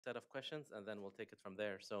set of questions, and then we'll take it from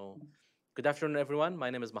there. So, good afternoon, everyone. My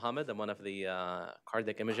name is Mohammed. I'm one of the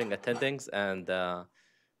cardiac imaging attendings, and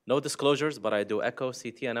no disclosures, but I do echo,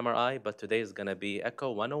 CT, and MRI. But today is going to be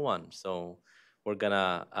echo 101. So, we're going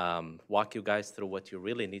to walk you guys through what you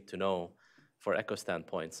really need to know for echo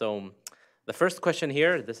standpoint. So, the first question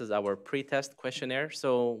here, this is our pre-test questionnaire.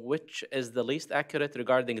 So, which is the least accurate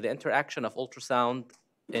regarding the interaction of ultrasound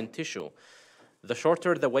in tissue? The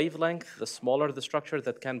shorter the wavelength, the smaller the structure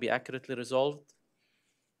that can be accurately resolved.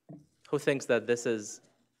 Who thinks that this is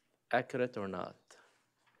accurate or not?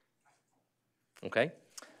 Okay.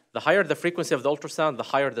 The higher the frequency of the ultrasound, the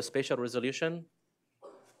higher the spatial resolution.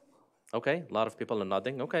 Okay, a lot of people are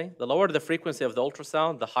nodding. Okay. The lower the frequency of the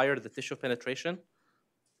ultrasound, the higher the tissue penetration.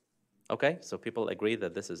 Okay, so people agree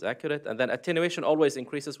that this is accurate. And then attenuation always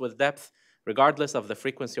increases with depth, regardless of the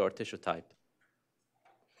frequency or tissue type.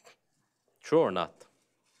 True or not?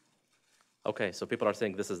 Okay, so people are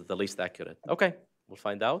saying this is the least accurate. Okay, we'll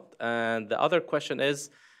find out. And the other question is,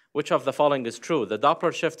 which of the following is true? The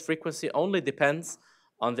Doppler shift frequency only depends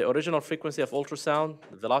on the original frequency of ultrasound,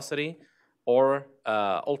 velocity, or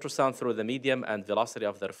ultrasound through the medium and velocity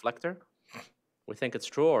of the reflector. We think it's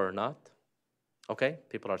true or not? Okay,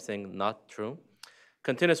 people are saying not true.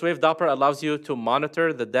 Continuous wave Doppler allows you to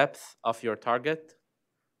monitor the depth of your target.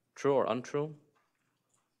 True or untrue?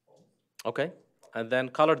 Okay, and then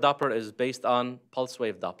color Doppler is based on pulse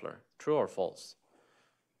wave Doppler. True or false?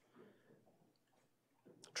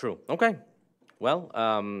 True. Okay. Well,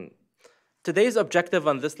 today's objective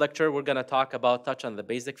on this lecture, we're going to touch on the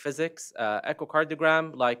basic physics.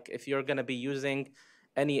 Echocardiogram, like if you're going to be using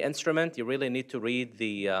any instrument, you really need to read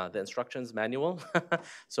the instructions manual.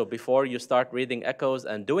 So before you start reading echoes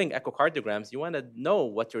and doing echocardiograms, you want to know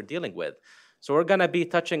what you're dealing with. So we're going to be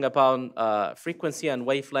touching upon frequency and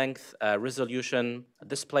wavelength, resolution,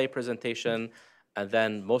 display presentation, and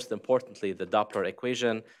then most importantly, the Doppler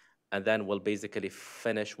equation. And then we'll basically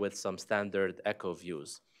finish with some standard echo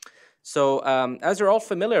views. So as you're all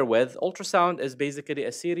familiar with, ultrasound is basically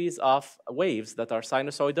a series of waves that are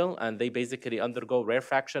sinusoidal, and they basically undergo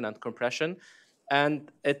rarefaction and compression.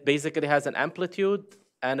 And it basically has an amplitude,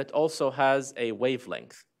 and it also has a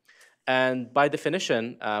wavelength. And by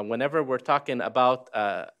definition, whenever we're talking about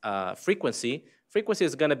frequency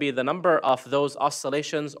is going to be the number of those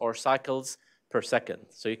oscillations or cycles per second.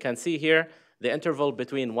 So you can see here, the interval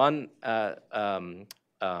between one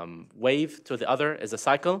wave to the other is a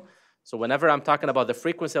cycle. So whenever I'm talking about the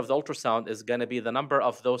frequency of the ultrasound is going to be the number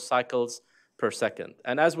of those cycles per second.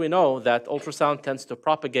 And as we know that ultrasound tends to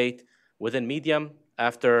propagate within medium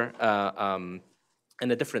after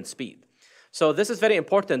in a different speed. So this is very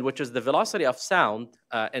important, which is the velocity of sound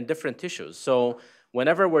in different tissues. So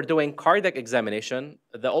whenever we're doing cardiac examination,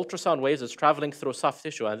 the ultrasound waves is traveling through soft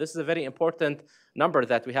tissue. And this is a very important number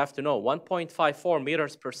that we have to know. 1.54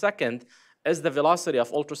 meters per second is the velocity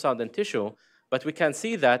of ultrasound in tissue. But we can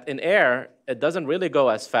see that in air, it doesn't really go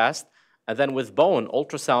as fast. And then with bone,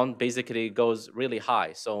 ultrasound basically goes really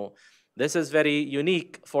high. So this is very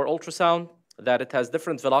unique for ultrasound, that it has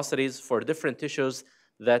different velocities for different tissues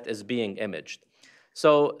that is being imaged.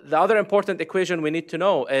 So the other important equation we need to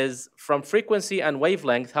know is from frequency and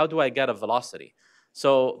wavelength, how do I get a velocity?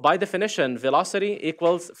 So by definition, velocity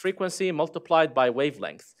equals frequency multiplied by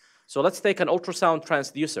wavelength. So let's take an ultrasound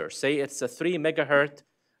transducer. Say it's a 3 megahertz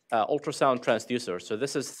ultrasound transducer. So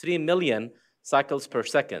this is 3 million cycles per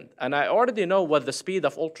second. And I already know what the speed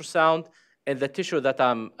of ultrasound in the tissue that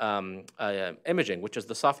I'm imaging, which is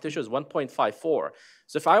the soft tissue, is 1.54.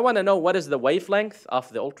 So if I want to know what is the wavelength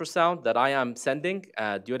of the ultrasound that I am sending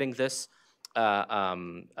during this,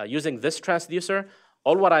 using this transducer,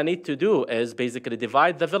 all what I need to do is basically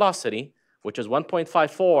divide the velocity, which is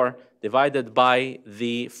 1.54, divided by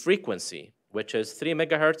the frequency, which is 3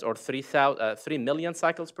 megahertz or 3 million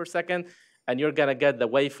cycles per second, and you're going to get the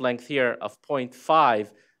wavelength here of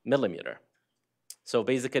 0.5 millimeter. So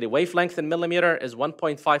basically, wavelength in millimeter is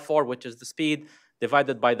 1.54, which is the speed,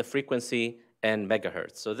 divided by the frequency in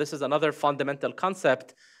megahertz. So this is another fundamental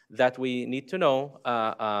concept that we need to know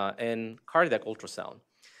in cardiac ultrasound.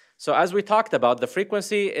 So as we talked about, the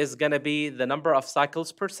frequency is going to be the number of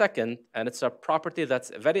cycles per second, and it's a property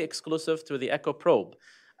that's very exclusive to the echo probe.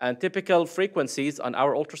 And typical frequencies on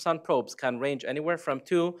our ultrasound probes can range anywhere from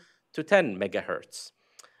 2 to 10 megahertz.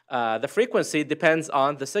 The frequency depends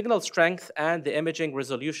on the signal strength and the imaging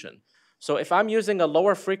resolution. So if I'm using a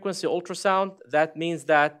lower frequency ultrasound, that means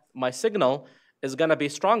that my signal is going to be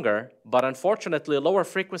stronger, but unfortunately, lower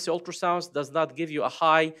frequency ultrasounds does not give you a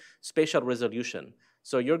high spatial resolution.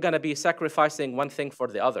 So you're going to be sacrificing one thing for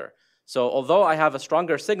the other. So although I have a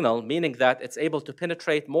stronger signal, meaning that it's able to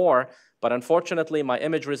penetrate more, but unfortunately my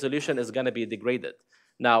image resolution is going to be degraded.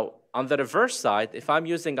 Now, on the reverse side, if I'm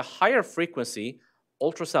using a higher frequency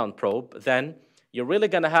ultrasound probe, then you're really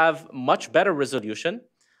going to have much better resolution,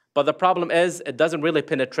 but the problem is it doesn't really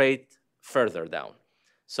penetrate further down.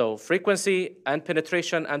 So frequency and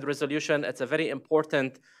penetration and resolution, it's a very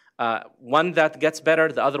important one that gets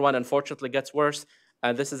better, the other one unfortunately gets worse,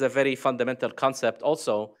 and this is a very fundamental concept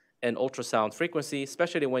also in ultrasound frequency,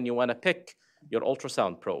 especially when you want to pick your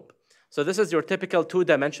ultrasound probe. So this is your typical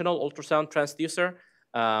two-dimensional ultrasound transducer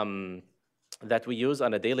that we use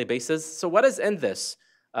on a daily basis. So what is in this?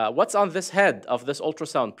 What's on this head of this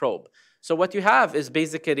ultrasound probe? So what you have is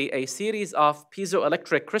basically a series of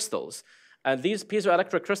piezoelectric crystals. And these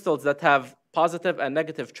piezoelectric crystals that have positive and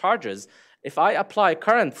negative charges, if I apply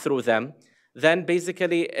current through them, then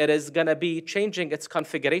basically it is going to be changing its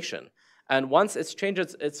configuration. And once it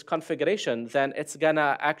changes its configuration, then it's going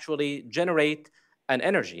to actually generate an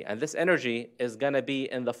energy. And this energy is going to be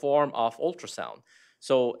in the form of ultrasound.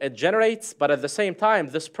 So it generates, but at the same time,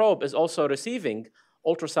 this probe is also receiving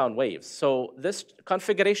ultrasound waves. So this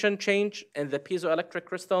configuration change in the piezoelectric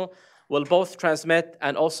crystal will both transmit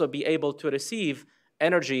and also be able to receive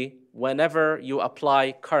energy whenever you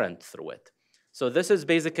apply current through it. So this is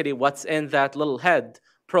basically what's in that little head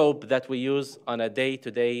probe that we use on a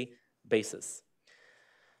day-to-day basis.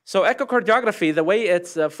 So echocardiography, the way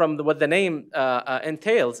it's from what the name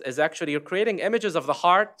entails is actually you're creating images of the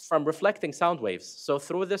heart from reflecting sound waves. So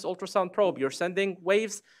through this ultrasound probe, you're sending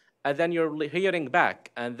waves and then you're hearing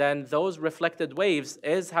back. And then those reflected waves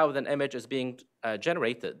is how the image is being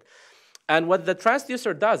generated. And what the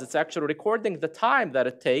transducer does, it's actually recording the time that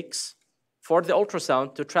it takes for the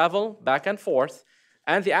ultrasound to travel back and forth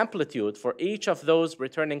and the amplitude for each of those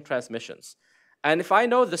returning transmissions. And if I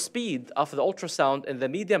know the speed of the ultrasound in the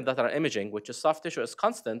medium that are imaging, which is soft tissue, is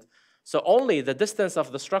constant, so only the distance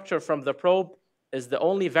of the structure from the probe is the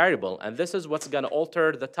only variable. And this is what's going to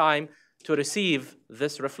alter the time to receive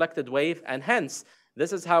this reflected wave. And hence,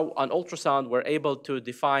 this is how on ultrasound we're able to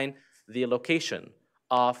define the location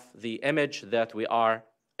of the image that we are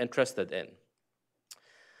interested in.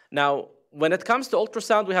 Now, when it comes to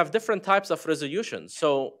ultrasound, we have different types of resolution.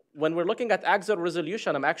 So when we're looking at axial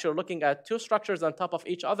resolution, I'm actually looking at two structures on top of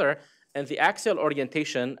each other in the axial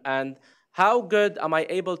orientation, and how good am I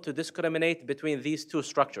able to discriminate between these two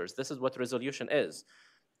structures? This is what resolution is.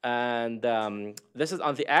 And this is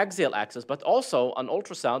on the axial axis, but also on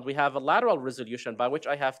ultrasound, we have a lateral resolution by which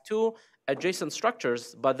I have two adjacent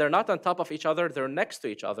structures, but they're not on top of each other, they're next to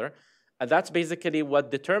each other. And that's basically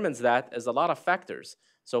what determines that is a lot of factors.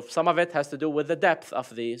 So some of it has to do with the depth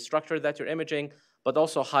of the structure that you're imaging, but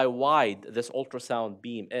also how wide this ultrasound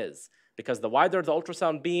beam is. Because the wider the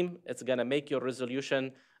ultrasound beam, it's gonna make your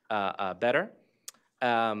resolution better.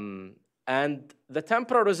 And the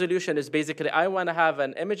temporal resolution is basically, I wanna have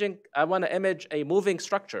an imaging, I wanna image a moving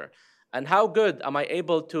structure. And how good am I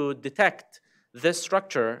able to detect this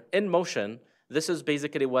structure in motion? This is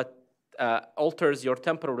basically what alters your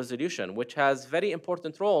temporal resolution, which has very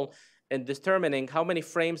important role in determining how many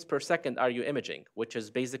frames per second are you imaging, which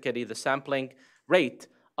is basically the sampling rate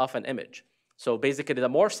of an image. So basically, the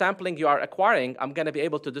more sampling you are acquiring, I'm gonna be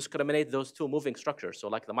able to discriminate those two moving structures. So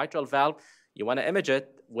like the mitral valve, you wanna image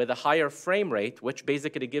it with a higher frame rate, which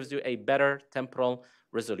basically gives you a better temporal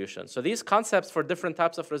resolution. So these concepts for different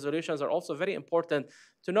types of resolutions are also very important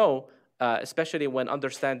to know, especially when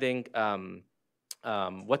understanding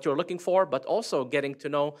what you're looking for, but also getting to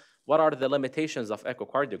know what are the limitations of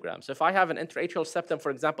echocardiogram. So if I have an intraatrial septum,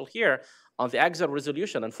 for example, here on the axial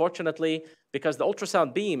resolution, unfortunately, because the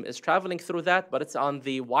ultrasound beam is traveling through that, but it's on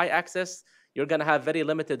the y-axis, you're gonna have very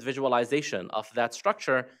limited visualization of that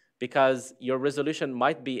structure because your resolution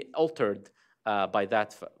might be altered by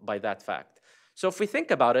that fact. So if we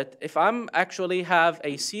think about it, if I'm actually have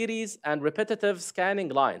a series and repetitive scanning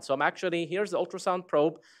line, so I'm actually, here's the ultrasound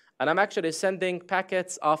probe, and I'm actually sending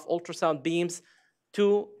packets of ultrasound beams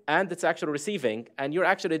to, and it's actually receiving, and you're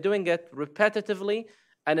actually doing it repetitively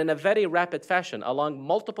and in a very rapid fashion along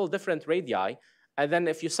multiple different radii. And then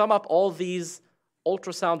if you sum up all these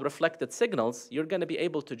ultrasound reflected signals, you're gonna be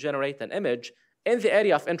able to generate an image in the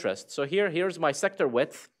area of interest. So here's my sector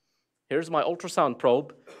width, here's my ultrasound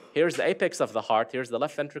probe, here's the apex of the heart, here's the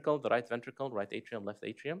left ventricle, the right ventricle, right atrium, left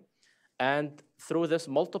atrium. And through this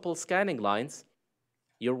multiple scanning lines,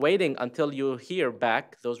 you're waiting until you hear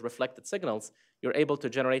back those reflected signals, you're able to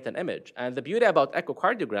generate an image. And the beauty about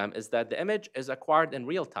echocardiogram is that the image is acquired in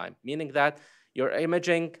real time, meaning that you're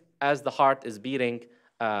imaging as the heart is beating,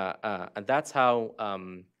 and that's how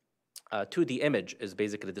 2D image is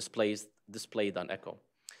basically displayed on echo.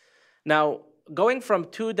 Now, going from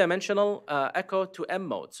two-dimensional echo to M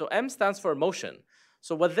mode. So M stands for motion.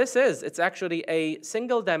 So what this is, it's actually a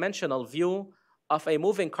single-dimensional view of a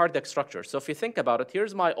moving cardiac structure. So if you think about it,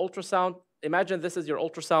 here's my ultrasound. Imagine this is your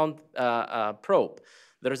ultrasound probe.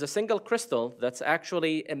 There is a single crystal that's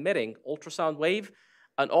actually emitting ultrasound wave,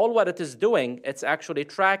 and all what it is doing, it's actually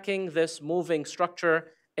tracking this moving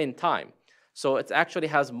structure in time. So it actually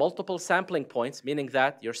has multiple sampling points, meaning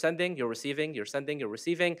that you're sending, you're receiving, you're sending, you're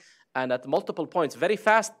receiving, and at multiple points, very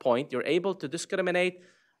fast point, you're able to discriminate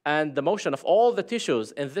and the motion of all the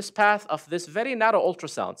tissues in this path of this very narrow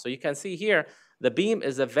ultrasound. So you can see here, the beam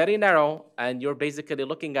is a very narrow, and you're basically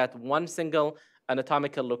looking at one single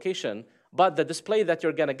anatomical location, but the display that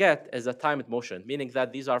you're gonna get is a timed motion, meaning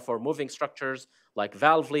that these are for moving structures like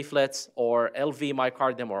valve leaflets or LV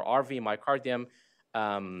myocardium or RV myocardium.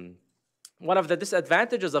 One of the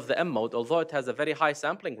disadvantages of the M mode, although it has a very high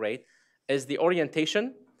sampling rate, is the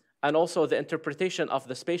orientation, and also the interpretation of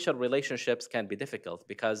the spatial relationships can be difficult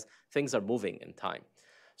because things are moving in time.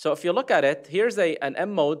 So if you look at it, here's an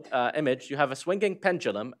M mode image. You have a swinging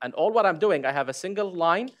pendulum, and all what I'm doing, I have a single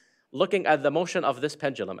line looking at the motion of this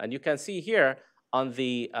pendulum. And you can see here on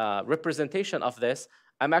the representation of this,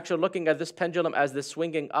 I'm actually looking at this pendulum as this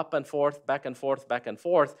swinging up and forth, back and forth, back and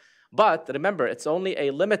forth. But remember, it's only a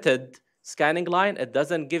limited scanning line. It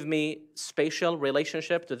doesn't give me spatial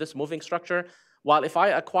relationship to this moving structure. While if I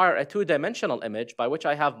acquire a two-dimensional image by which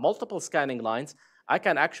I have multiple scanning lines, I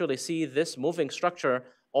can actually see this moving structure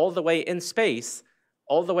all the way in space,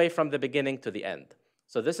 all the way from the beginning to the end.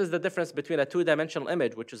 So this is the difference between a two-dimensional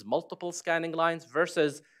image, which is multiple scanning lines,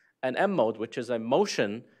 versus an M mode, which is a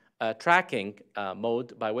motion tracking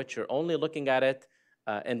mode by which you're only looking at it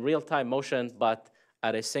in real-time motion, but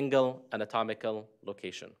at a single anatomical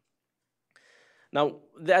location. Now,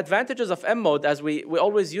 the advantages of M mode, as we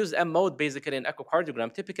always use M mode basically in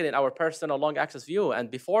echocardiogram, typically in our personal long axis view.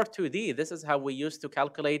 And before 2D, this is how we used to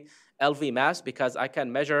calculate LV mass, because I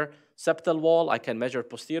can measure septal wall, I can measure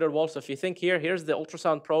posterior wall. So if you think here, here's the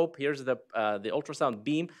ultrasound probe, here's the ultrasound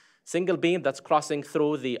beam, single beam that's crossing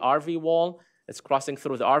through the RV wall, it's crossing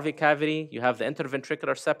through the RV cavity. You have the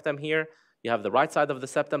interventricular septum here. You have the right side of the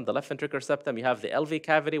septum, the left ventricular septum. You have the LV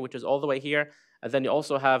cavity, which is all the way here. And then you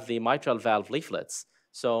also have the mitral valve leaflets.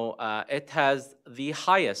 So it has the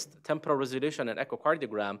highest temporal resolution in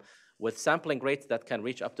echocardiogram with sampling rates that can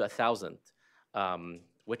reach up to 1,000,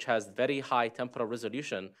 which has very high temporal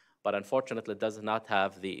resolution, but unfortunately does not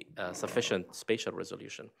have the sufficient spatial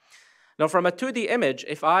resolution. Now, from a 2D image,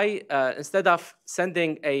 if I, instead of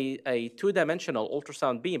sending a two-dimensional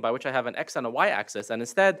ultrasound beam by which I have an X and a Y axis, and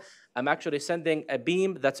instead I'm actually sending a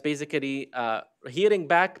beam that's basically hearing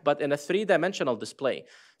back, but in a three-dimensional display.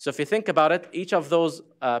 So if you think about it, each of those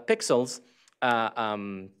pixels,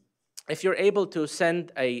 if you're able to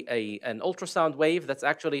send an ultrasound wave that's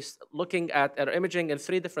actually looking at or imaging in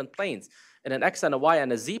three different planes, in an X and a Y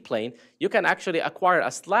and a Z plane, you can actually acquire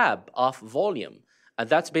a slab of volume. And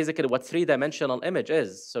that's basically what three-dimensional image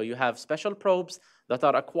is. So you have special probes that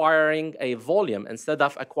are acquiring a volume instead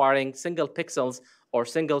of acquiring single pixels or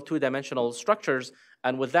single two-dimensional structures.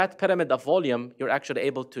 And with that pyramid of volume, you're actually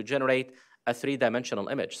able to generate a three-dimensional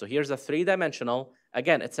image. So here's a three-dimensional.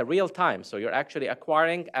 Again, it's a real time. So you're actually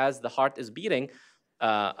acquiring, as the heart is beating,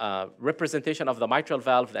 representation of the mitral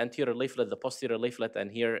valve, the anterior leaflet, the posterior leaflet, and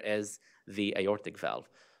here is the aortic valve.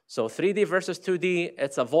 So 3D versus 2D,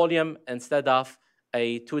 it's a volume instead of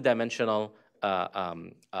a two-dimensional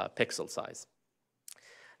pixel size.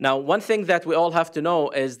 Now, one thing that we all have to know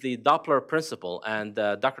is the Doppler principle, and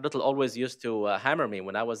Dr. Little always used to hammer me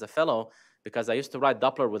when I was a fellow, because I used to write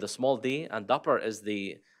Doppler with a small d, and Doppler is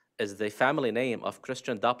the family name of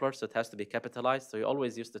Christian Doppler, so it has to be capitalized. So he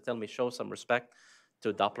always used to tell me, show some respect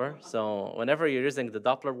to Doppler. So whenever you're using the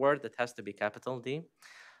Doppler word, it has to be capital D.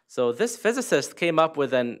 So this physicist came up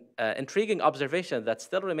with an intriguing observation that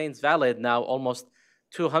still remains valid now almost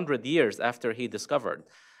 200 years after he discovered.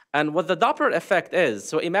 And what the Doppler effect is,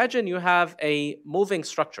 so imagine you have a moving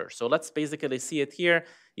structure. So let's basically see it here.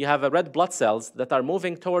 You have red blood cells that are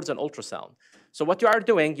moving towards an ultrasound. So what you are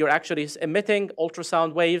doing, you're actually emitting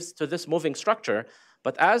ultrasound waves to this moving structure.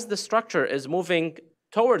 But as the structure is moving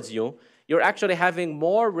towards you, you're actually having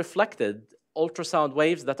more reflected ultrasound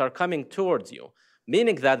waves that are coming towards you,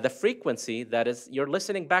 meaning that the frequency that you're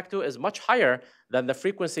listening back to is much higher than the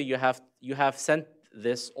frequency you have sent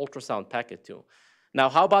this ultrasound packet to. Now,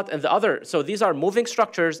 how about in the other? So these are moving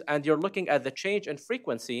structures, and you're looking at the change in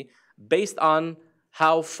frequency based on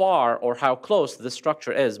how far or how close the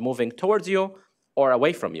structure is moving towards you or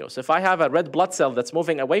away from you. So if I have a red blood cell that's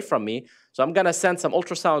moving away from me, so I'm going to send some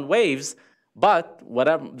ultrasound waves But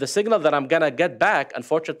whatever the signal that I'm going to get back,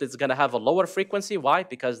 unfortunately, it's going to have a lower frequency. Why?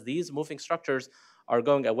 Because these moving structures are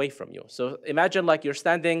going away from you. So imagine like you're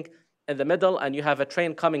standing in the middle and you have a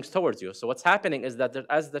train coming towards you. So what's happening is that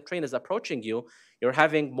as the train is approaching you, you're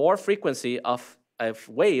having more frequency of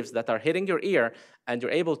waves that are hitting your ear, and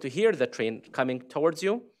you're able to hear the train coming towards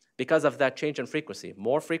you because of that change in frequency.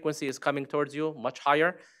 More frequency is coming towards you, much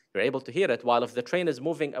higher. You're able to hear it, while if the train is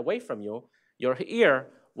moving away from you, your ear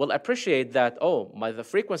will appreciate that, oh, the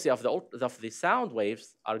frequency of the sound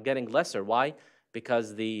waves are getting lesser. Why?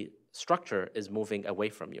 Because the structure is moving away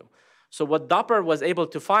from you. So what Doppler was able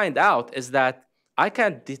to find out is that I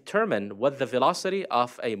can determine what the velocity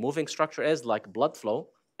of a moving structure is, like blood flow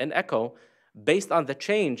in echo, based on the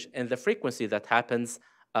change in the frequency that happens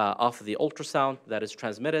of the ultrasound that is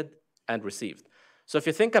transmitted and received. So if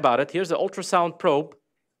you think about it, here's the ultrasound probe.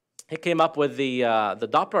 He came up with the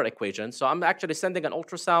Doppler equation. So I'm actually sending an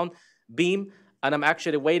ultrasound beam, and I'm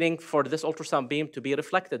actually waiting for this ultrasound beam to be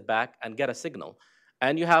reflected back and get a signal.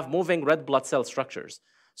 And you have moving red blood cell structures.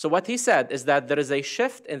 So what he said is that there is a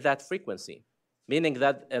shift in that frequency, meaning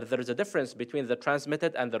that there is a difference between the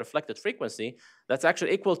transmitted and the reflected frequency that's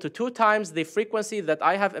actually equal to 2 times the frequency that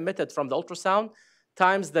I have emitted from the ultrasound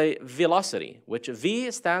times the velocity, which V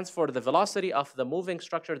stands for the velocity of the moving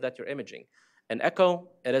structure that you're imaging. In echo,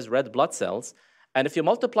 it is red blood cells. And if you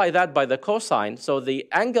multiply that by the cosine, so the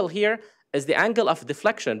angle here is the angle of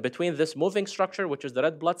deflection between this moving structure, which is the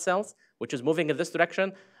red blood cells, which is moving in this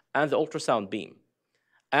direction, and the ultrasound beam.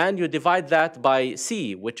 And you divide that by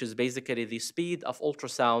C, which is basically the speed of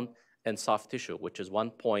ultrasound in soft tissue, which is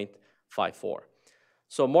 1.54.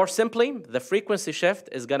 So more simply, the frequency shift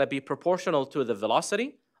is going to be proportional to the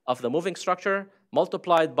velocity of the moving structure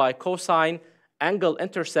multiplied by cosine angle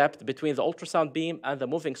intercept between the ultrasound beam and the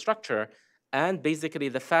moving structure. And basically,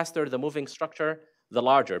 the faster the moving structure, the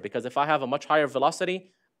larger. Because if I have a much higher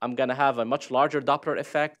velocity, I'm going to have a much larger Doppler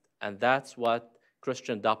effect. And that's what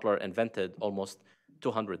Christian Doppler invented almost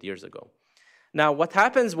 200 years ago. Now, what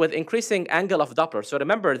happens with increasing angle of Doppler? So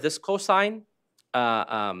remember, this cosine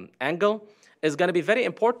angle is going to be very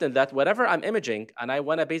important, that whatever I'm imaging, and I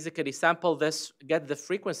want to basically sample this, get the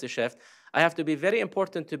frequency shift, I have to be very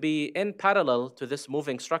important to be in parallel to this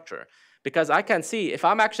moving structure. Because I can see, if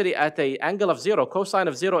I'm actually at an angle of 0, cosine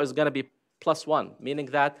of 0 is going to be +1, meaning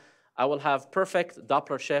that I will have perfect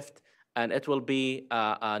Doppler shift, and it will be,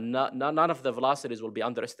 none of the velocities will be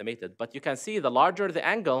underestimated. But you can see the larger the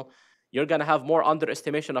angle, you're going to have more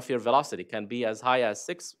underestimation of your velocity. Can be as high as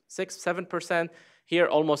 7%, here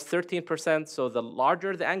almost 13%. So the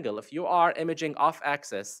larger the angle, if you are imaging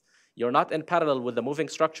off-axis, you're not in parallel with the moving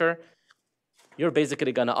structure, you're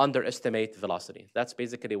basically going to underestimate velocity. That's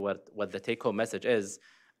basically what the take-home message is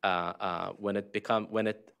when it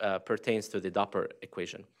pertains to the Doppler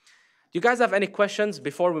equation. Do you guys have any questions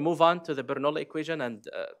before we move on to the Bernoulli equation and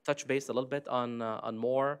touch base a little bit on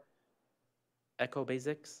more echo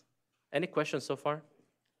basics? Any questions so far?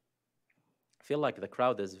 I feel like the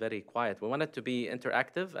crowd is very quiet. We wanted to be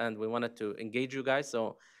interactive and we wanted to engage you guys.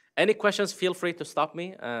 So any questions, feel free to stop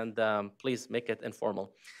me, and please make it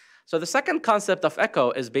informal. So the second concept of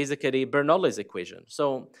echo is basically Bernoulli's equation.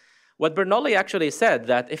 So what Bernoulli actually said,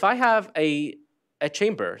 that if I have a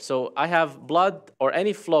chamber, so I have blood or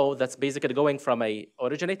any flow that's basically going from a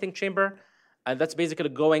originating chamber, and that's basically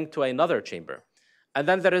going to another chamber. And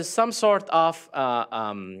then there is some sort of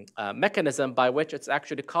mechanism by which it's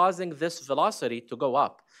actually causing this velocity to go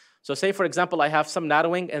up. So say, for example, I have some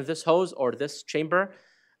narrowing in this hose or this chamber.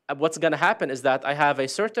 What's going to happen is that I have a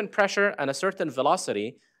certain pressure and a certain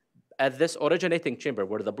velocity at this originating chamber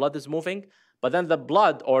where the blood is moving, but then the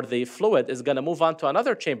blood or the fluid is going to move on to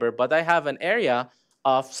another chamber, but I have an area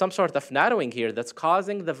of some sort of narrowing here that's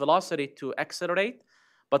causing the velocity to accelerate.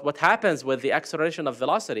 But what happens with the acceleration of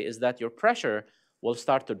velocity is that your pressure will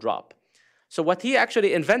start to drop. So what he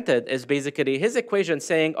actually invented is basically his equation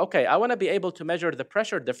saying, okay, I want to be able to measure the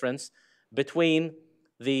pressure difference between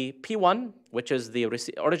the P1, which is the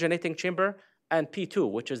originating chamber, and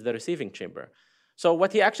P2, which is the receiving chamber. So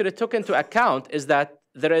what he actually took into account is that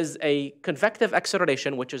there is a convective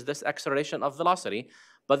acceleration, which is this acceleration of velocity,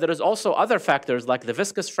 but there is also other factors like the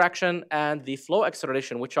viscous fraction and the flow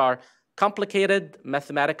acceleration, which are complicated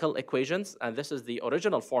mathematical equations, and this is the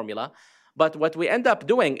original formula. But what we end up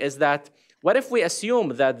doing is that, what if we assume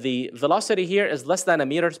that the velocity here is less than 1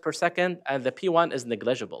 meters per second and the P1 is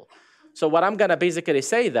negligible? So what I'm gonna basically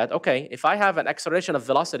say that, okay, if I have an acceleration of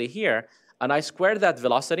velocity here and I square that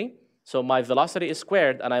velocity, so my velocity is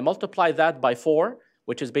squared, and I multiply that by 4,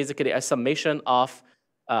 which is basically a summation of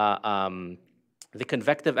the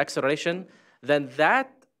convective acceleration, then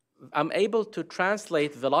that I'm able to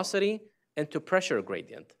translate velocity into pressure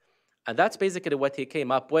gradient. And that's basically what he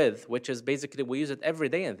came up with, which is basically we use it every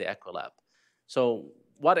day in the Echo Lab. So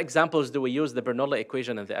what examples do we use the Bernoulli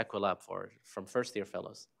equation in the Echo Lab for from first-year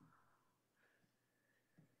fellows?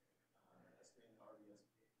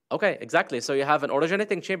 Okay, exactly. So you have an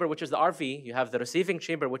originating chamber, which is the RV. You have the receiving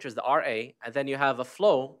chamber, which is the RA. And then you have a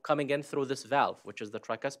flow coming in through this valve, which is the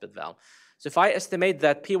tricuspid valve. So if I estimate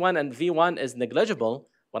that P1 and V1 is negligible,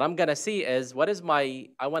 what I'm going to see is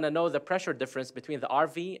I want to know the pressure difference between the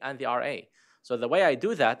RV and the RA. So the way I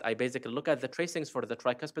do that, I basically look at the tracings for the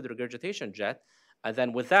tricuspid regurgitation jet. And then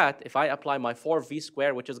with that, if I apply my 4V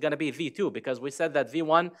square, which is going to be V2, because we said that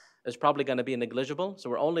V1 is probably going to be negligible. So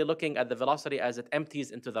we're only looking at the velocity as it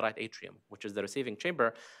empties into the right atrium, which is the receiving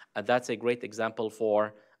chamber. And that's a great example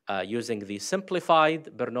for using the simplified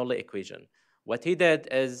Bernoulli equation. What he did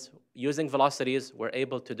is, using velocities, we're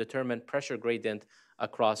able to determine pressure gradient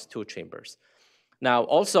across two chambers. Now,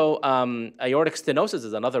 also, aortic stenosis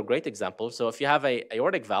is another great example. So if you have an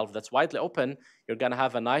aortic valve that's widely open, you're going to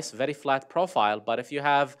have a nice, very flat profile. But if you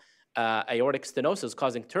have aortic stenosis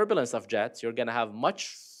causing turbulence of jets, you're going to have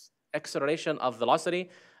much acceleration of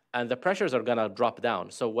velocity, and the pressures are going to drop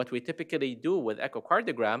down. So what we typically do with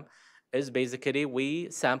echocardiogram is basically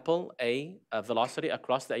we sample a velocity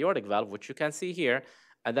across the aortic valve, which you can see here.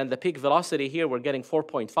 And then the peak velocity here, we're getting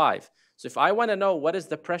 4.5. So if I want to know what is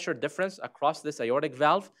the pressure difference across this aortic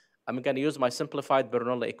valve, I'm going to use my simplified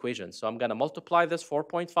Bernoulli equation. So I'm going to multiply this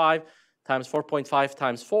 4.5 times 4.5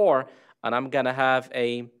 times 4, and I'm going to have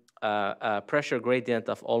a pressure gradient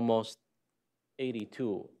of almost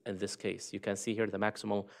 82 in this case. You can see here the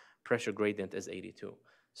maximal pressure gradient is 82.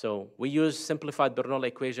 So we use simplified Bernoulli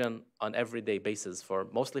equation on everyday basis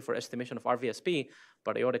mostly for estimation of RVSP,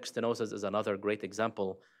 but aortic stenosis is another great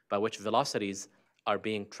example by which velocities are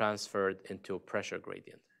being transferred into pressure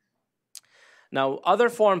gradient. Now, other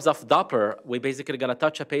forms of Doppler, we basically going to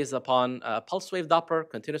touch base upon pulse wave Doppler,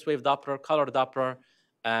 continuous wave Doppler, color Doppler,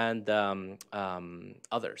 and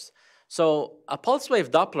others. So a pulse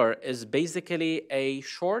wave Doppler is basically a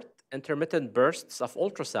short intermittent bursts of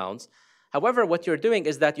ultrasounds. However, what you're doing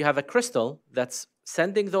is that you have a crystal that's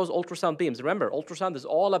sending those ultrasound beams. Remember, ultrasound is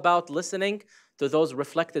all about listening to those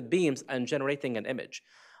reflected beams and generating an image.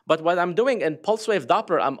 But what I'm doing in pulse wave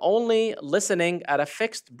Doppler, I'm only listening at a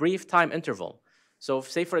fixed brief time interval. So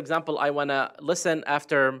say, for example, I want to listen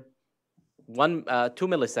after 2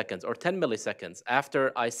 milliseconds or 10 milliseconds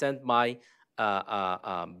after I send my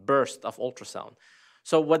burst of ultrasound.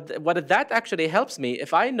 So what that actually helps me,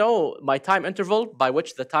 if I know my time interval by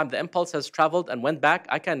which the time the impulse has traveled and went back,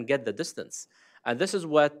 I can get the distance. And this is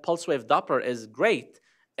what pulse wave Doppler is great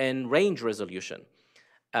in range resolution.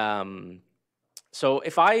 So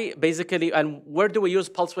if I basically, and where do we use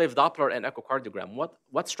pulse wave Doppler in echocardiogram?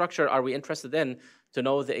 What structure are we interested in to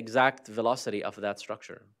know the exact velocity of that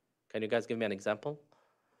structure? Can you guys give me an example?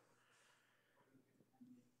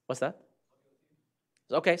 What's that?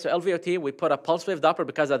 Okay, so LVOT, we put a pulse wave Doppler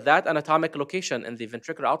because at that anatomic location in the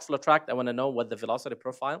ventricular outflow tract, I want to know what the velocity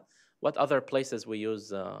profile. What other places we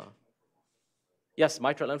use? Yes,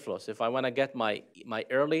 mitral inflow. So if I want to get my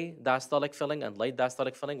early diastolic filling and late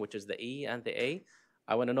diastolic filling, which is the E and the A,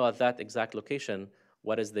 I want to know at that exact location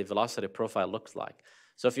what is the velocity profile looks like.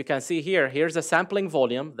 So if you can see here, here's a sampling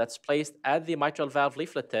volume that's placed at the mitral valve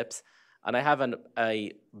leaflet tips, and I have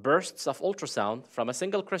a bursts of ultrasound from a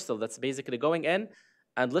single crystal that's basically going in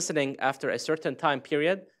and listening after a certain time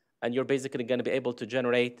period, and you're basically going to be able to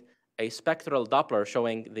generate a spectral Doppler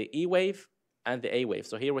showing the E wave and the A wave.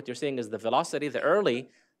 So here what you're seeing is the velocity, the early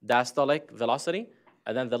diastolic velocity,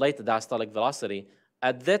 and then the late diastolic velocity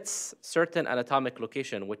at this certain anatomic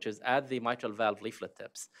location, which is at the mitral valve leaflet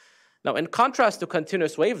tips. Now, in contrast to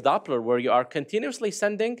continuous wave Doppler, where you are continuously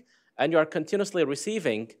sending and you are continuously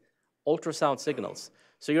receiving ultrasound signals.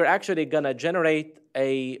 So you're actually going to generate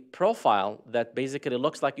a profile that basically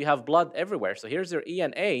looks like you have blood everywhere. So here's your E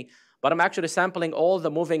and A, but I'm actually sampling all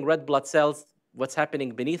the moving red blood cells, what's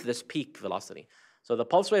happening beneath this peak velocity. So the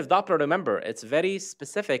pulse wave Doppler, remember, it's very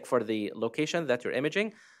specific for the location that you're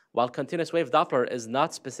imaging, while continuous wave Doppler is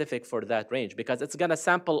not specific for that range because it's going to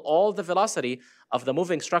sample all the velocity of the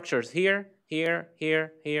moving structures here, here,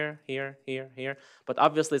 here, here, here, here, here. But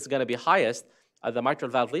obviously, it's going to be highest at the mitral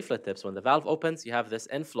valve leaflet tips. When the valve opens, you have this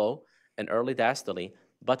inflow in early diastole.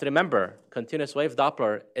 But remember, continuous wave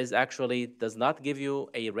Doppler does not give you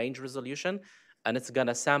a range resolution, and it's going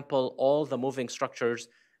to sample all the moving structures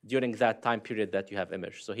during that time period that you have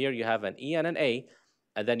imaged. So here you have an E and an A,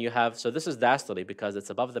 and then you have, so this is diastole because it's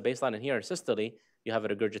above the baseline, and here in systole, you have a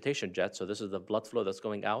regurgitation jet, so this is the blood flow that's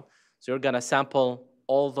going out. So you're going to sample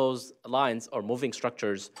all those lines or moving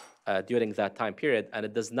structures during that time period, and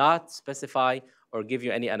it does not specify or give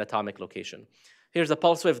you any anatomic location. Here's a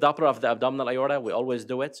pulse wave Doppler of the abdominal aorta. We always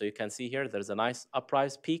do it, so you can see here there's a nice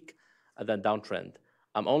uprise peak and then downtrend.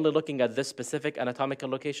 I'm only looking at this specific anatomical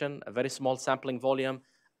location, a very small sampling volume,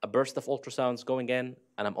 a burst of ultrasounds going in,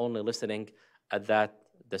 and I'm only listening at that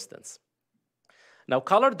distance. Now,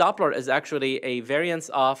 color Doppler is actually a variance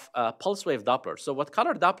of pulse wave Doppler. So what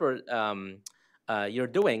color Doppler you're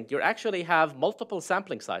doing, you actually have multiple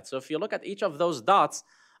sampling sites. So if you look at each of those dots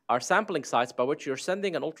are sampling sites by which you're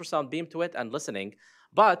sending an ultrasound beam to it and listening.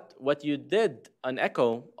 But what you did on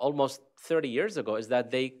echo almost 30 years ago is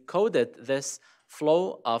that they coded this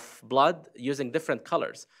flow of blood using different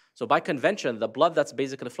colors. So by convention, the blood that's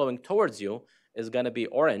basically flowing towards you is going to be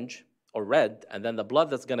orange or red, and then the blood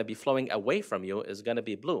that's going to be flowing away from you is going to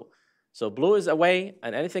be blue. So blue is away,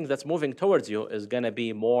 and anything that's moving towards you is going to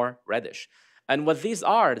be more reddish. And what these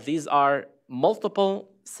are multiple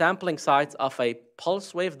sampling sites of a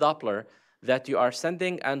pulse wave Doppler that you are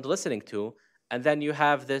sending and listening to, and then you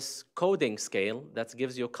have this coding scale that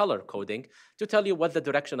gives you color coding to tell you what the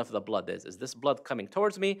direction of the blood is. Is this blood coming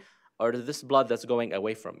towards me, or is this blood that's going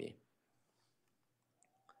away from me?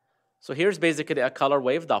 So here's basically a color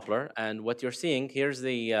wave Doppler, and what you're seeing, here's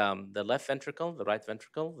the left ventricle, the right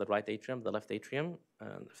ventricle, the right atrium, the left atrium,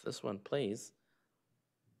 and if this one plays,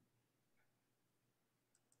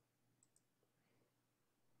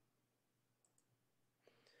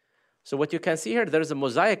 so what you can see here, there's a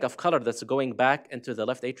mosaic of color that's going back into the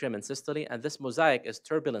left atrium and systole, and this mosaic is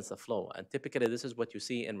turbulence of flow. And typically, this is what you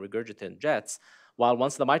see in regurgitant jets. While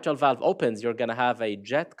once the mitral valve opens, you're going to have a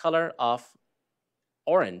jet color of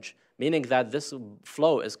orange, meaning that this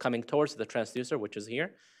flow is coming towards the transducer, which is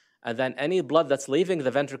here. And then any blood that's leaving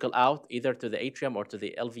the ventricle out, either to the atrium or to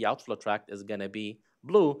the LV outflow tract, is going to be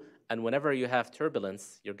blue. And whenever you have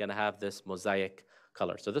turbulence, you're going to have this mosaic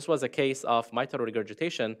color. So this was a case of mitral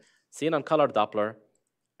regurgitation seen on color Doppler,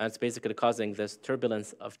 and it's basically causing this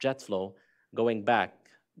turbulence of jet flow going back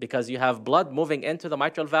because you have blood moving into the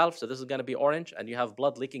mitral valve, so this is going to be orange, and you have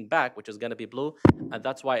blood leaking back, which is going to be blue, and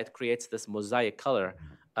that's why it creates this mosaic color,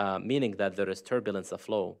 meaning that there is turbulence of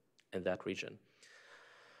flow in that region.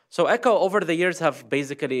 So echo over the years have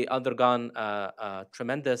basically undergone a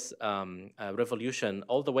tremendous revolution,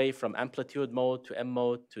 all the way from amplitude mode to M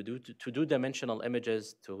mode to two-dimensional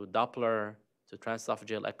images to Doppler to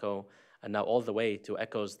transesophageal echo, and now all the way to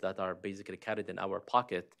echoes that are basically carried in our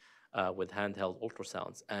pocket with handheld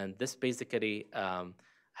ultrasounds. And this basically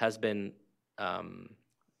has been,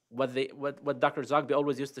 what Dr. Zogby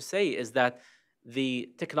always used to say is that the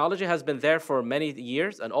technology has been there for many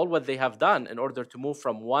years, and all what they have done in order to move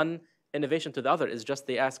from one innovation to the other is just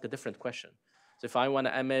they ask a different question. So if I want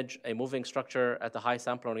to image a moving structure at a high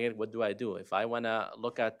sample rate, what do I do? If I want to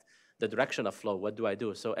look at the direction of flow, what do I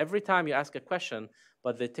do? So every time you ask a question,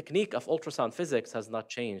 but the technique of ultrasound physics has not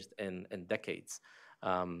changed in decades.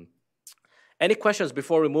 Any questions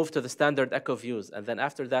before we move to the standard echo views? And then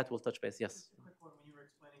after that, we'll touch base. Yes? Quick one, when you were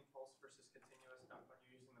explaining pulse versus continuous, when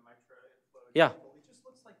you're using the mitral flow yeah. example, it just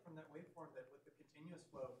looks like from that waveform that with the continuous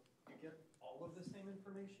flow, you get all of the same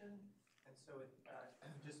information. And so it,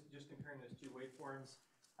 just comparing those two waveforms,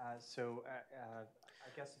 I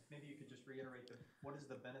guess if maybe you could just reiterate what is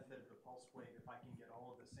the benefit of the pulse wave if I can get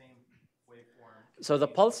all of the same waveform? So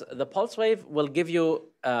the pulse wave will give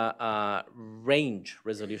you range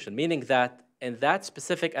resolution, meaning that in that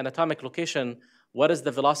specific anatomic location, what is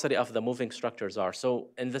the velocity of the moving structures are. So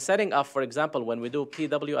in the setting of, for example, when we do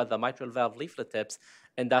PW at the mitral valve leaflet tips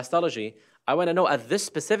in diastology, I want to know at this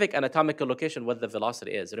specific anatomical location what the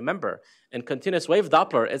velocity is. Remember, in continuous wave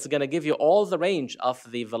Doppler, it's going to give you all the range of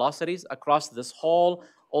the velocities across this whole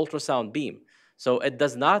ultrasound beam. So it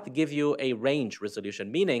does not give you a range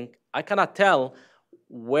resolution, meaning I cannot tell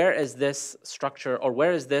where is this structure or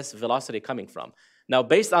where is this velocity coming from. Now,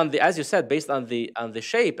 based on the, as you said, based on the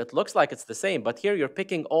shape, it looks like it's the same, but here you're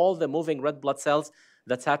picking all the moving red blood cells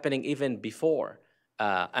that's happening even before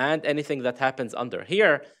and anything that happens under.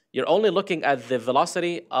 Here, you're only looking at the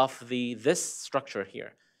velocity of this structure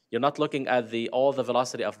here. You're not looking at all the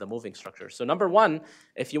velocity of the moving structure. So number one,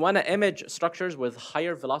 if you want to image structures with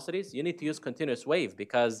higher velocities, you need to use continuous wave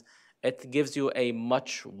because it gives you a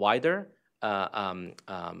much wider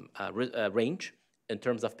range in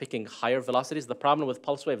terms of picking higher velocities. The problem with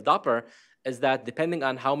pulse wave Doppler is that depending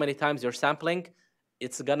on how many times you're sampling,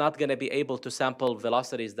 it's not going to be able to sample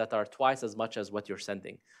velocities that are twice as much as what you're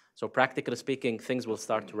sending. So practically speaking, things will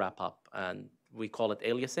start to wrap up, and we call it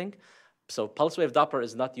aliasing. So pulse wave Doppler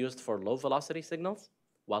is not used for low velocity signals,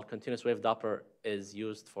 while continuous wave Doppler is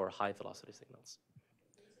used for high velocity signals.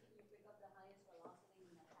 Basically, you pick up the highest velocity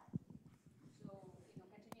in the head. So,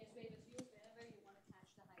 continuous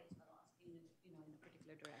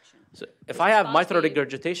regurgitation. So if I have mitral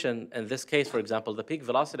regurgitation, in this case, for example, the peak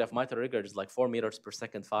velocity of mitral regurg is like 4 meters per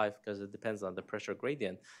second, 5, because it depends on the pressure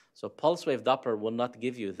gradient. So pulse wave Doppler will not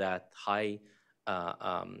give you that high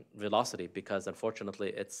velocity because,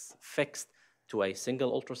 unfortunately, it's fixed to a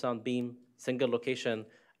single ultrasound beam, single location,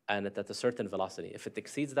 and at a certain velocity. If it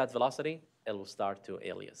exceeds that velocity, it will start to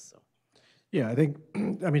alias. So. Yeah, I think,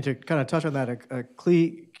 I mean, to kind of touch on that, a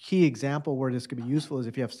key example where this could be useful is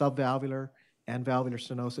if you have subvalvular and valvular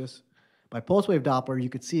stenosis. By pulse wave Doppler, you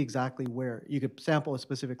could see exactly where, you could sample a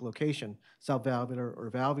specific location, subvalvular or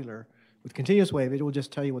valvular. With continuous wave, it will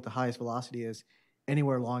just tell you what the highest velocity is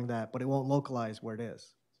anywhere along that, but it won't localize where it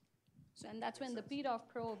is. So, and that's when the PDOF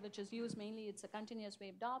probe, which is used mainly, it's a continuous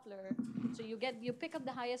wave Doppler. So you pick up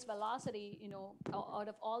the highest velocity, you know, out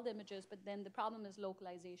of all the images, but then the problem is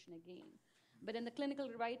localization again. But in the clinical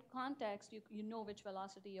right context, you know which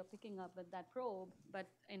velocity you're picking up with that probe, but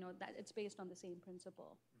you know that it's based on the same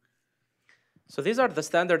principle. So these are the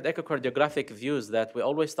standard echocardiographic views that we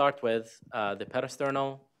always start with, the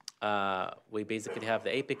peristernal. We basically have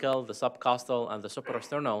the apical, the subcostal, and the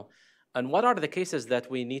suprasternal. And what are the cases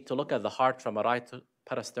that we need to look at the heart from a right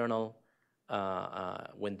peristernal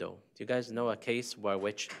window? Do you guys know a case where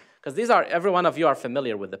which, because these are, every one of you are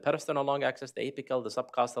familiar with the peristernal long axis, the apical, the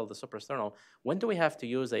subcostal, the suprasternal. When do we have to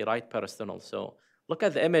use a right peristernal? So look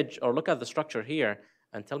at the image or look at the structure here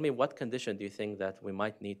and tell me what condition do you think that we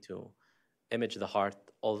might need to image the heart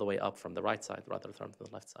all the way up from the right side rather than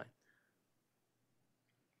the left side?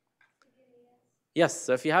 Yes,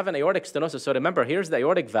 so if you have an aortic stenosis, so remember, here's the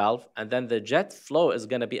aortic valve, and then the jet flow is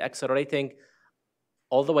going to be accelerating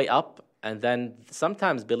all the way up, and then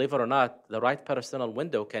sometimes, believe it or not, the right peristernal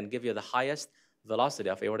window can give you the highest velocity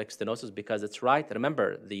of aortic stenosis because it's right.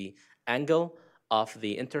 Remember, the angle of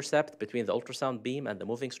the intercept between the ultrasound beam and the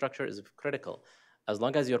moving structure is critical. As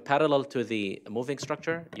long as you're parallel to the moving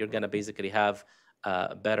structure, you're going to basically have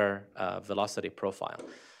a better velocity profile.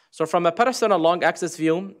 So from a peristernal long axis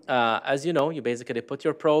view, as you know, you basically put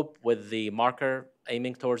your probe with the marker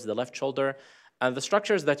aiming towards the left shoulder. And the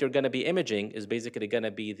structures that you're going to be imaging is basically going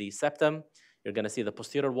to be the septum. You're going to see the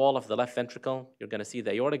posterior wall of the left ventricle. You're going to see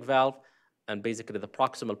the aortic valve and basically the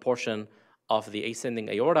proximal portion of the ascending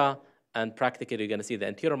aorta. And practically, you're going to see the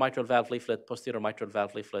anterior mitral valve leaflet, posterior mitral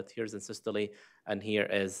valve leaflet. Here's in systole, and here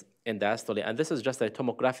is in diastole. And this is just a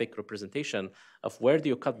tomographic representation of where do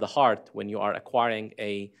you cut the heart when you are acquiring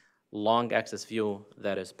a long axis view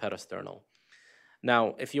that is peristernal.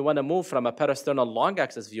 Now, if you want to move from a peristernal long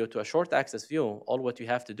axis view to a short axis view, all what you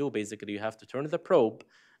have to do, basically, you have to turn the probe.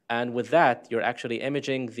 And with that, you're actually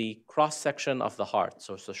imaging the cross-section of the heart.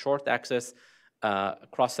 So it's a short axis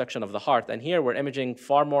cross-section of the heart. And here we're imaging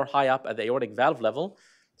far more high up at the aortic valve level.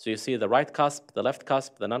 So you see the right cusp, the left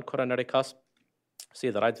cusp, the non-coronary cusp. See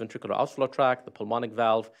the right ventricular outflow tract, the pulmonic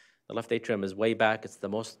valve. The left atrium is way back. It's the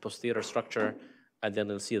most posterior structure. And then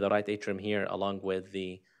you'll see the right atrium here along with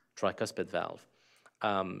the tricuspid valve.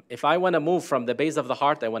 If I want to move from the base of the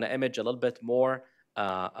heart, I want to image a little bit more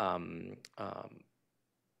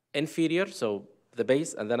inferior, so the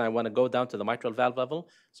base, and then I want to go down to the mitral valve level.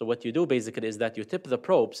 So what you do basically is that you tip the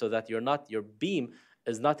probe so that your beam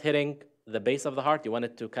is not hitting the base of the heart. You want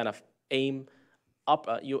it to kind of aim up,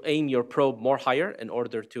 you aim your probe more higher in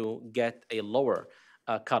order to get a lower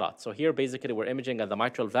cutout. So here basically we're imaging at the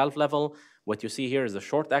mitral valve level. What you see here is the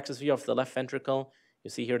short axis view of the left ventricle. You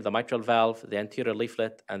see here the mitral valve, the anterior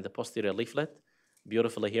leaflet, and the posterior leaflet.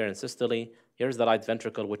 Beautifully here in systole. Here's the right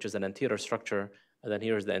ventricle, which is an anterior structure. And then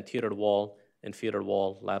here's the anterior wall, inferior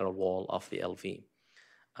wall, lateral wall of the LV.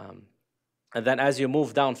 And then as you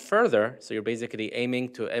move down further, so you're basically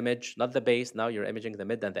aiming to image, not the base, now you're imaging the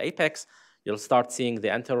mid and the apex, you'll start seeing the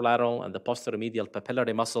anterolateral and the posteromedial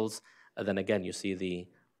papillary muscles, and then again, you see the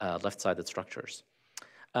left-sided structures.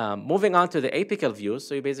 Moving on to the apical views,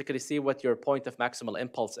 so you basically see what your point of maximal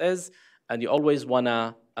impulse is, and you always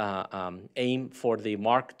wanna aim for the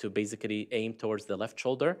mark to basically aim towards the left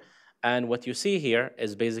shoulder. And what you see here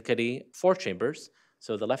is basically 4 chambers.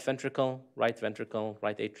 So the left ventricle, right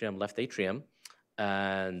atrium, left atrium.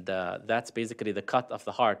 And that's basically the cut of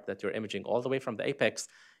the heart that you're imaging all the way from the apex.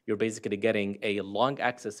 You're basically getting a long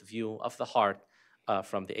axis view of the heart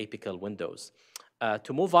from the apical windows.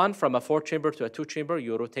 To move on from a 4-chamber to a 2-chamber,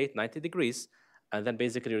 you rotate 90 degrees. And then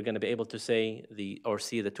basically you're going to be able to see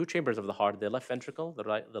the 2 chambers of the heart, the left ventricle,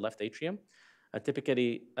 the left atrium.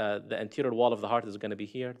 Typically, the anterior wall of the heart is going to be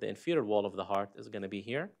here. The inferior wall of the heart is going to be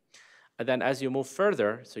here. And then as you move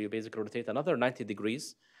further, so you basically rotate another 90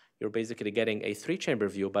 degrees, you're basically getting a 3-chamber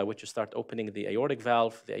view by which you start opening the aortic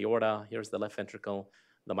valve, the aorta, here's the left ventricle,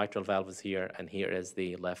 the mitral valve is here, and here is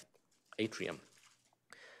the left atrium.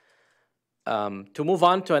 To move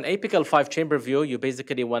on to an apical 5-chamber view, you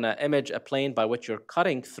basically want to image a plane by which you're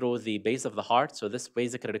cutting through the base of the heart. So this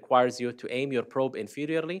basically requires you to aim your probe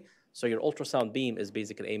inferiorly. So your ultrasound beam is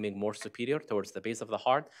basically aiming more superior towards the base of the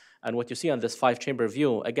heart. And what you see on this 5-chamber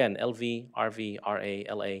view, again, LV, RV,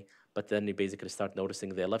 RA, LA, but then you basically start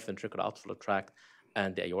noticing the left ventricular outflow tract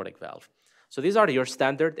and the aortic valve. So these are your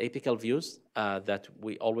standard apical views that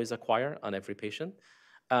we always acquire on every patient.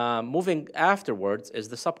 Moving afterwards is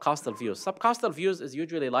the subcostal views. Subcostal views is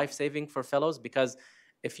usually life-saving for fellows because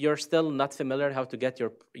if you're still not familiar how to get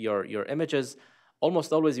your images,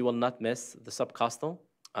 almost always you will not miss the subcostal,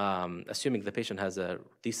 assuming the patient has a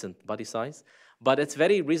decent body size. But it's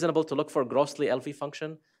very reasonable to look for grossly LV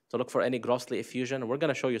function, to look for any grossly effusion. We're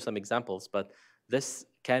going to show you some examples, but this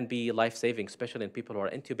can be life-saving, especially in people who are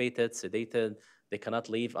intubated, sedated, they cannot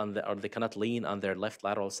leave or they cannot lean on their left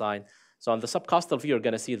lateral side. So on the subcostal view, you're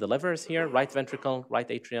going to see the livers here, right ventricle, right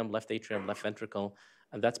atrium, left ventricle,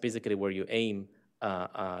 and that's basically where you aim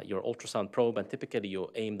your ultrasound probe, and typically you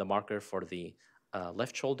aim the marker for the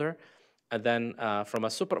left shoulder. And then for the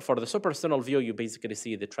suprasternal view, you basically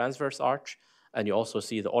see the transverse arch, and you also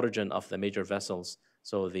see the origin of the major vessels,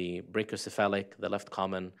 so the brachiocephalic, the left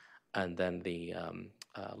common, and then the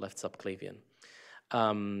left subclavian.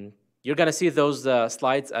 You're going to see those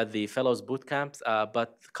slides at the fellows boot camps,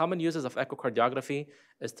 but common uses of echocardiography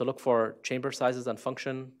is to look for chamber sizes and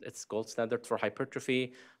function. It's gold standard for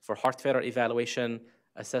hypertrophy, for heart failure evaluation,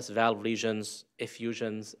 assess valve lesions,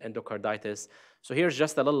 effusions, endocarditis. So here's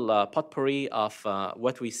just a little potpourri of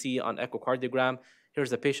what we see on echocardiogram.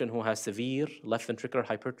 Here's a patient who has severe left ventricular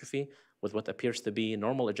hypertrophy with what appears to be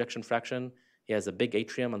normal ejection fraction. He has a big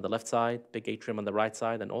atrium on the left side, big atrium on the right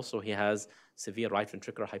side, and also he has severe right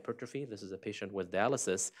ventricular hypertrophy. This is a patient with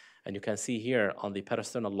dialysis, and you can see here on the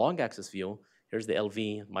parasternal long axis view, here's the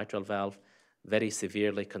LV, mitral valve, very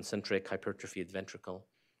severely concentric hypertrophied ventricle.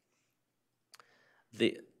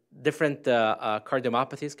 The different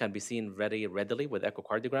cardiomyopathies can be seen very readily with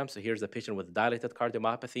echocardiogram. So here's a patient with dilated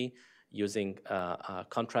cardiomyopathy using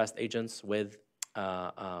contrast agents with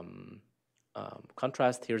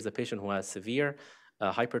contrast. Here's a patient who has severe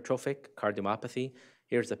hypertrophic cardiomyopathy.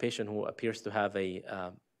 Here's a patient who appears to have a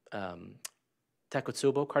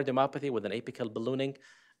Takotsubo cardiomyopathy with an apical ballooning,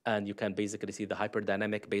 and you can basically see the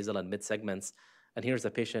hyperdynamic basal and mid segments. And here's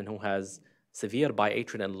a patient who has severe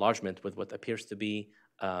biatrial enlargement with what appears to be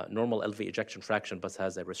normal LV ejection fraction, but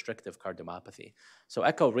has a restrictive cardiomyopathy. So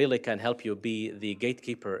echo really can help you be the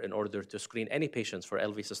gatekeeper in order to screen any patients for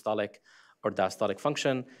LV systolic or diastolic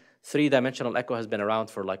function. 3-dimensional echo has been around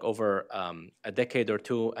for like over a decade or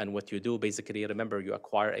two, and what you do basically, remember, you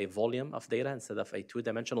acquire a volume of data instead of a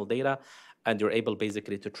 2-dimensional data, and you're able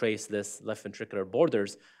basically to trace this left ventricular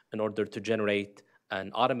borders in order to generate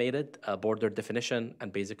an automated border definition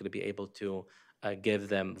and basically be able to give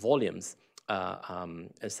them volumes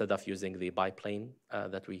instead of using the biplane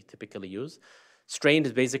that we typically use. Strain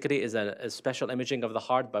is basically a special imaging of the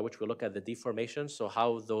heart by which we look at the deformation, so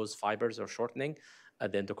how those fibers are shortening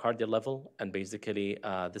at the endocardial level, and basically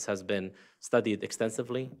this has been studied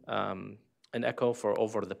extensively in echo for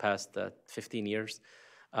over the past 15 years.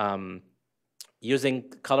 Using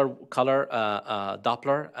color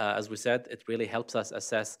Doppler, as we said, it really helps us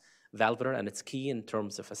assess valvular, and it's key in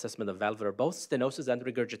terms of assessment of valvular, both stenosis and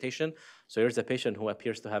regurgitation. So here's a patient who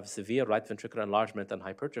appears to have severe right ventricular enlargement and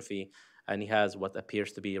hypertrophy, and he has what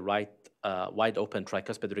appears to be right wide open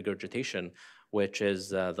tricuspid regurgitation, which is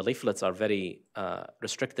the leaflets are very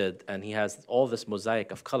restricted, and he has all this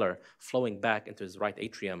mosaic of color flowing back into his right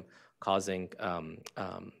atrium, causing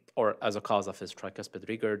or as a cause of his tricuspid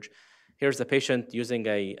regurg. Here's a patient using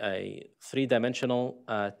a 3-dimensional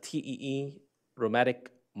TEE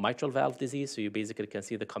rheumatic mitral valve disease. So you basically can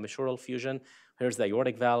see the commissural fusion. Here's the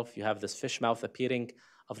aortic valve. You have this fish mouth appearing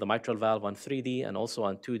of the mitral valve on 3D, and also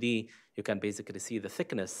on 2D, you can basically see the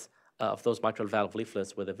thickness of those mitral valve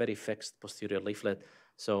leaflets with a very fixed posterior leaflet.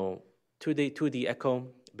 So 2D echo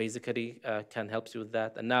basically can help you with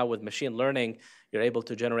that. And now with machine learning, you're able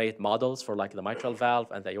to generate models for like the mitral valve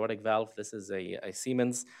and the aortic valve. This is a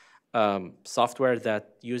Siemens software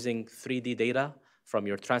that using 3D data from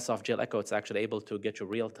your transesophageal echo, it's actually able to get you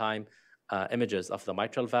real-time images of the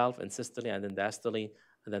mitral valve and systole and then diastole,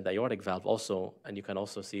 and then the aortic valve also, and you can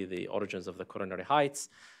also see the origins of the coronary heights.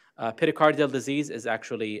 Pericardial disease is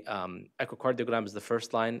actually, echocardiogram is the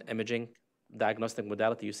first-line imaging diagnostic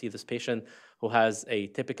modality. You see this patient who has a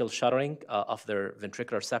typical shuttering of their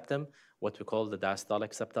ventricular septum, what we call the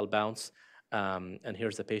diastolic septal bounce, and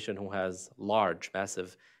here's a patient who has large,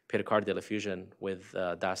 massive pericardial effusion with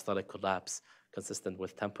diastolic collapse consistent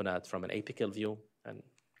with tamponade from an apical view.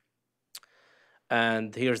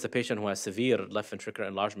 And here's the patient who has severe left ventricular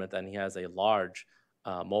enlargement, and he has a large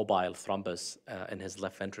mobile thrombus in his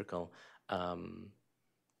left ventricle.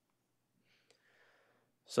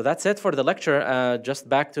 So that's it for the lecture. Just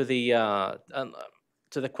back to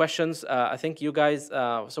the questions. I think you guys,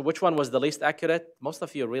 so which one was the least accurate? Most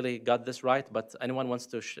of you really got this right, but anyone wants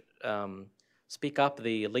to speak up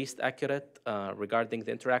the least accurate regarding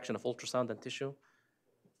the interaction of ultrasound and tissue?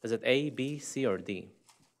 Is it A, B, C, or D?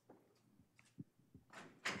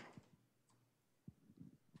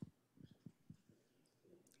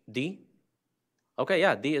 D? Okay,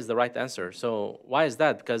 yeah, D is the right answer. So why is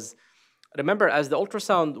that? Because remember, as the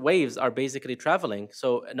ultrasound waves are basically traveling,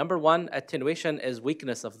 so number one, attenuation is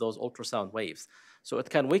weakness of those ultrasound waves. So it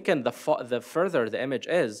can weaken the further the image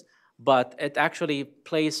is, but it actually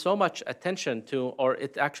plays so much attention to, or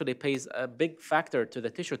it actually plays a big factor to the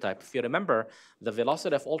tissue type. If you remember, the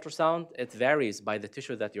velocity of ultrasound, it varies by the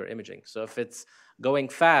tissue that you're imaging. So if it's going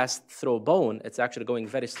fast through bone, it's actually going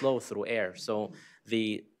very slow through air. So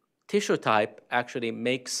the tissue type actually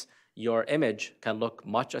makes your image can look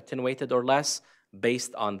much attenuated or less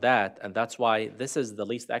based on that, and that's why this is the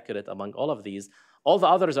least accurate among all of these. All the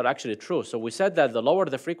others are actually true. So we said that the lower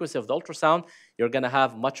the frequency of the ultrasound, you're going to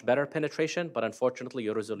have much better penetration, but unfortunately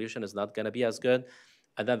your resolution is not going to be as good.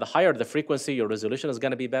 And then the higher the frequency, your resolution is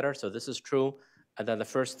going to be better, so this is true. And then the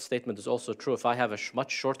first statement is also true. If I have a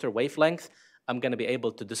much shorter wavelength, I'm going to be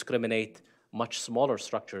able to discriminate much smaller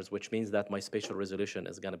structures, which means that my spatial resolution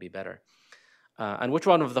is going to be better. And which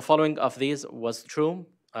one of the following of these was true?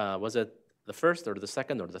 Was it the first or the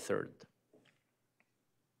second or the third?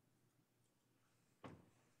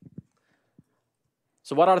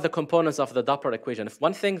 So what are the components of the Doppler equation? If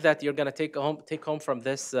one thing that you're going to take home from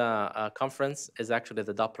this conference is actually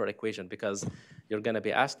the Doppler equation, because you're going to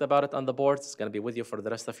be asked about it on the boards. It's going to be with you for the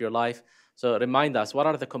rest of your life. So remind us, what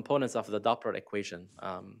are the components of the Doppler equation?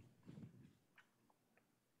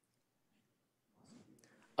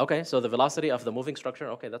 Okay, so the velocity of the moving structure,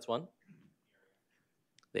 okay, that's one.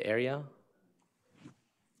 The area.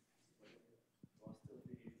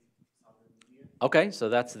 Okay, so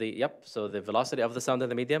that's the, yep, so the velocity of the sound in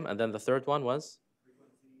the medium, and then the third one was?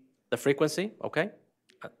 The frequency, okay.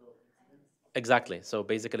 Exactly, so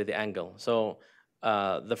basically the angle. So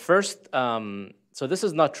the first, so this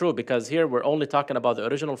is not true because here we're only talking about the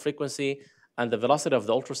original frequency and the velocity of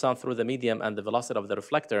the ultrasound through the medium and the velocity of the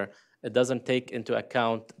reflector. It doesn't take into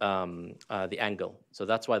account the angle. So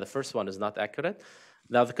that's why the first one is not accurate.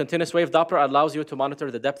 Now the continuous wave Doppler allows you to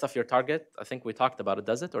monitor the depth of your target. I think we talked about it.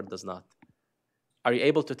 Does it or does not? Are you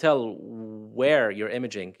able to tell where you're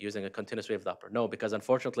imaging using a continuous wave Doppler? No, because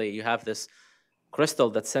unfortunately you have this crystal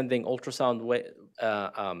that's sending ultrasound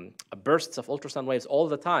bursts of ultrasound waves all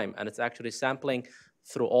the time, and it's actually sampling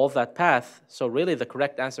through all that path. So really the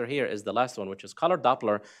correct answer here is the last one, which is color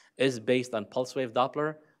Doppler is based on pulse wave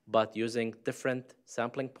Doppler, but using different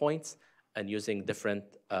sampling points and using different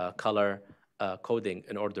color coding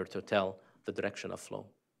in order to tell the direction of flow.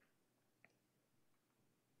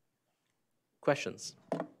 Questions?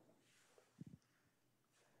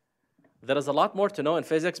 There is a lot more to know in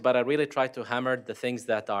physics, but I really try to hammer the things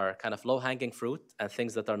that are kind of low-hanging fruit and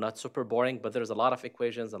things that are not super boring, but there's a lot of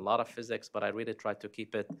equations and a lot of physics, but I really try to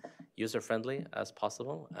keep it user-friendly as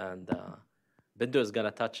possible. And Bindu is going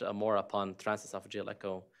to touch more upon transesophageal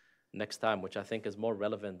echo next time, which I think is more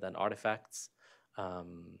relevant than artifacts,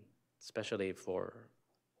 especially for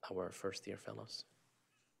our first-year fellows.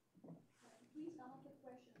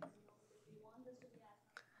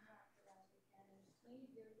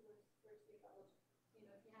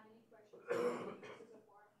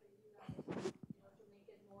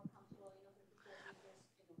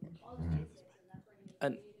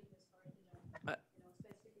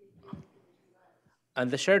 And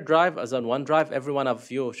the shared drive is on OneDrive. Every one of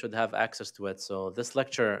you should have access to it. So this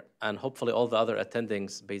lecture and hopefully all the other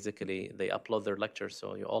attendings, basically, they upload their lectures.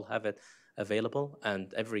 So you all have it available.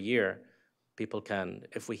 And every year, people can,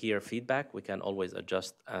 if we hear feedback, we can always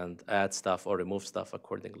adjust and add stuff or remove stuff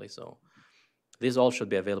accordingly. So these all should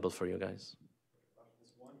be available for you guys.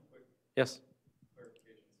 Just one quick yes.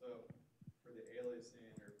 clarification. So for the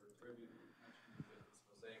aliasing or for turbulent, you mentioned that this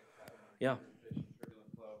mosaic pattern of Yeah. turbulent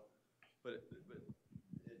flow, but it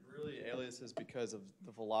really aliases because of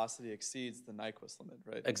the velocity exceeds the Nyquist limit,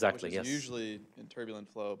 right? Exactly, Which is yes. usually in turbulent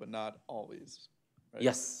flow, but not always. Right?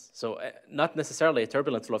 Yes, so not necessarily a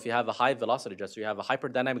turbulent flow. If you have a high velocity jet, so you have a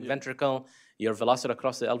hyperdynamic ventricle, your velocity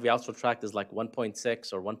across the LV outflow tract is like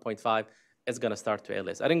 1.6 or 1.5, it's going to start to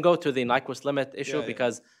alias. I didn't go to the Nyquist limit issue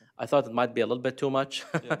because I thought it might be a little bit too much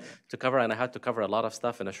to cover, and I had to cover a lot of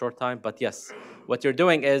stuff in a short time. But yes, what you're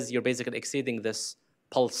doing is you're basically exceeding this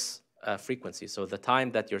pulse frequency. So the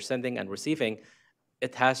time that you're sending and receiving,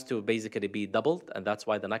 it has to basically be doubled, and that's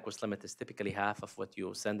why the Nyquist limit is typically half of what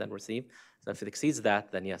you send and receive. So if it exceeds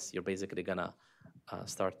that, then yes, you're basically gonna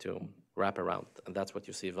start to wrap around, and that's what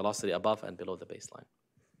you see, velocity above and below the baseline.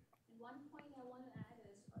 One point I want to add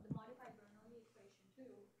is the modified Bernoulli equation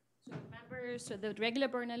too. So remember, so the regular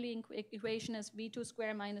Bernoulli equation is V2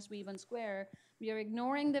 square minus V1 square. We are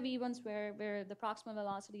ignoring the V1 square where the proximal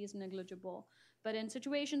velocity is negligible. But in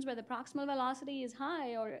situations where the proximal velocity is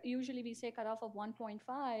high, or usually we say cutoff of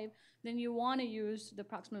 1.5, then you want to use the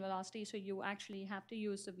proximal velocity, so you actually have to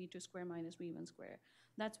use the V2 square minus V1 square.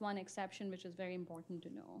 That's one exception which is very important to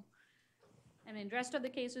know. And in the rest of the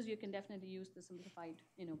cases, you can definitely use the simplified,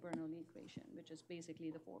 Bernoulli equation, which is basically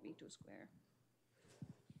the 4V2 square.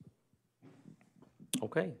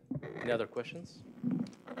 Okay. Any other questions?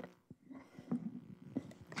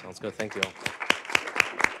 Sounds good. Thank you all.